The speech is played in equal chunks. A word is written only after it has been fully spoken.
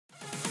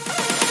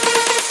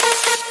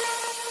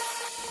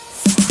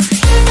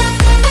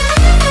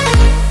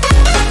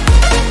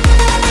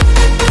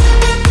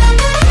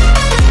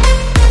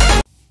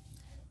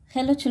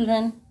Hello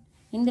children,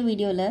 in the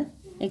video la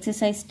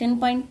exercise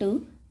 10.2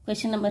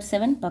 question number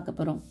 7 பார்க்க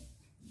போறோம்.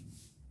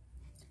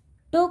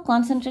 Two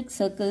concentric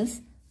circles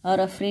are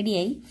of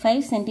radii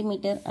 5 cm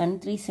and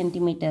 3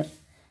 cm.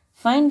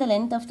 Find the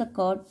length of the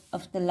chord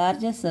of the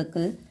larger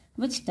circle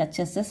which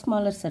touches the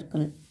smaller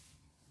circle.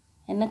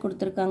 என்ன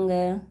கொடுத்திருக்காங்க?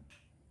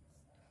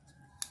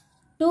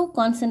 Two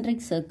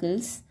concentric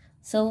circles.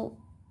 So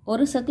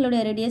ஒரு circle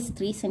உடைய radius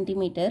 3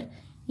 cm,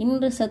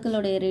 இன்னொரு circle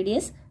உடைய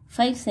radius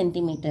 5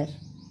 cm.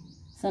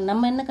 So,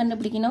 நம்ம என்ன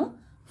கண்டுபிடிக்கணும்?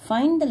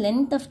 Find the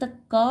length of the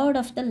chord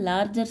of the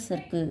larger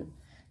circle.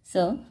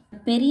 So,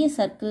 பெரிய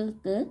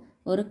சர்க்கிளுக்கு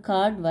ஒரு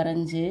chord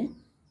வரைஞ்சு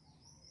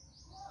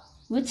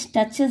which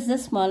touches the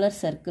smaller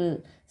circle.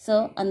 So,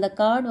 அந்த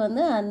chord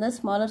வந்து அந்த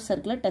smaller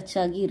circle touch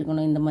ஆகி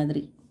இருக்கணும் இந்த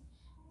மாதிரி.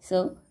 So,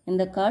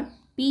 இந்த chord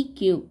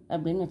PQ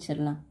அப்படின்னு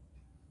வச்சிடலாம்.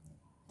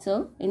 So,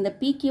 இந்த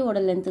PQ ஓட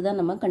length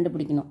தான் நம்ம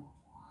கண்டுபிடிக்கணும்.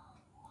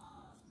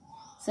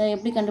 So,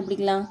 எப்படி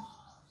கண்டுபிடிக்கலாம்?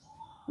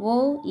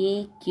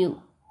 OAQ.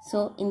 So,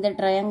 in the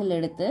triangle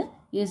எடுத்து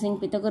using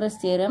Pythagoras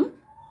theorem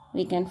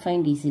we can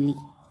find easily.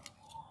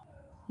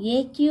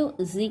 AQ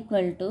is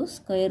equal to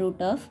square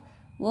root of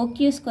OQ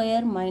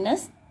square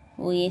minus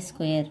OA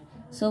square.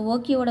 So,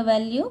 OQ oda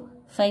value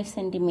 5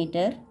 cm.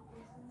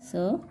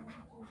 So,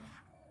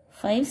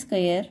 5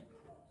 square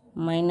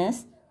minus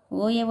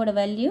OA oda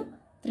value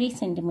 3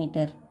 cm.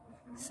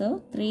 So,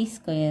 3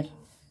 square.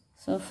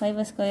 So,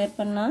 5 square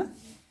panna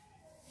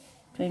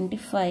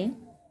 25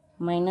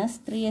 minus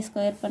 3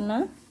 square panna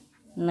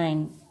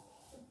 9.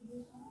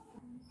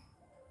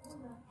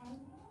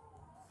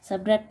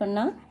 Subtract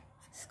panna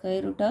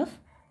square root of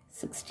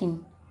 16.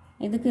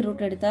 இதுக்கு root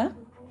எடுத்தா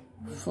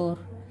 4.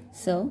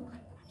 So,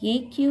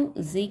 AQ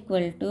is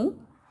equal to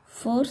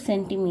 4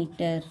 cm.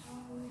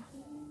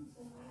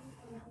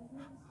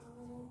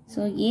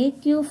 So,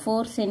 AQ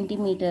 4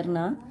 cm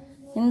na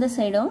இந்த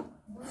சைடும்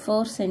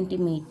 4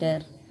 cm.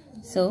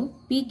 So,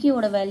 PQ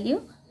ஓட value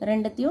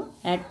ரெண்டத்தையும்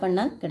add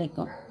பண்ணா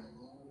கிடைக்கும்.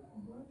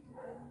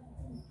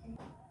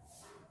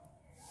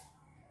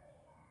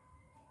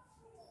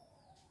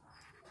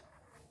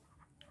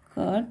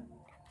 Chord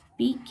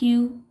PQ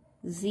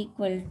is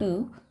equal to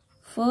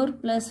 4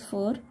 plus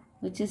 4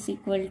 which is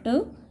equal to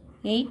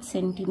 8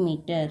 cm.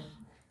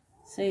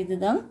 So,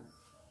 இதுதான்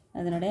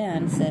அதனுடைய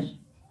answer.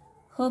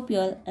 Hope you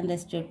all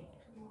understood.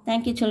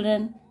 Thank you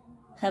children.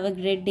 Have a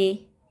great day.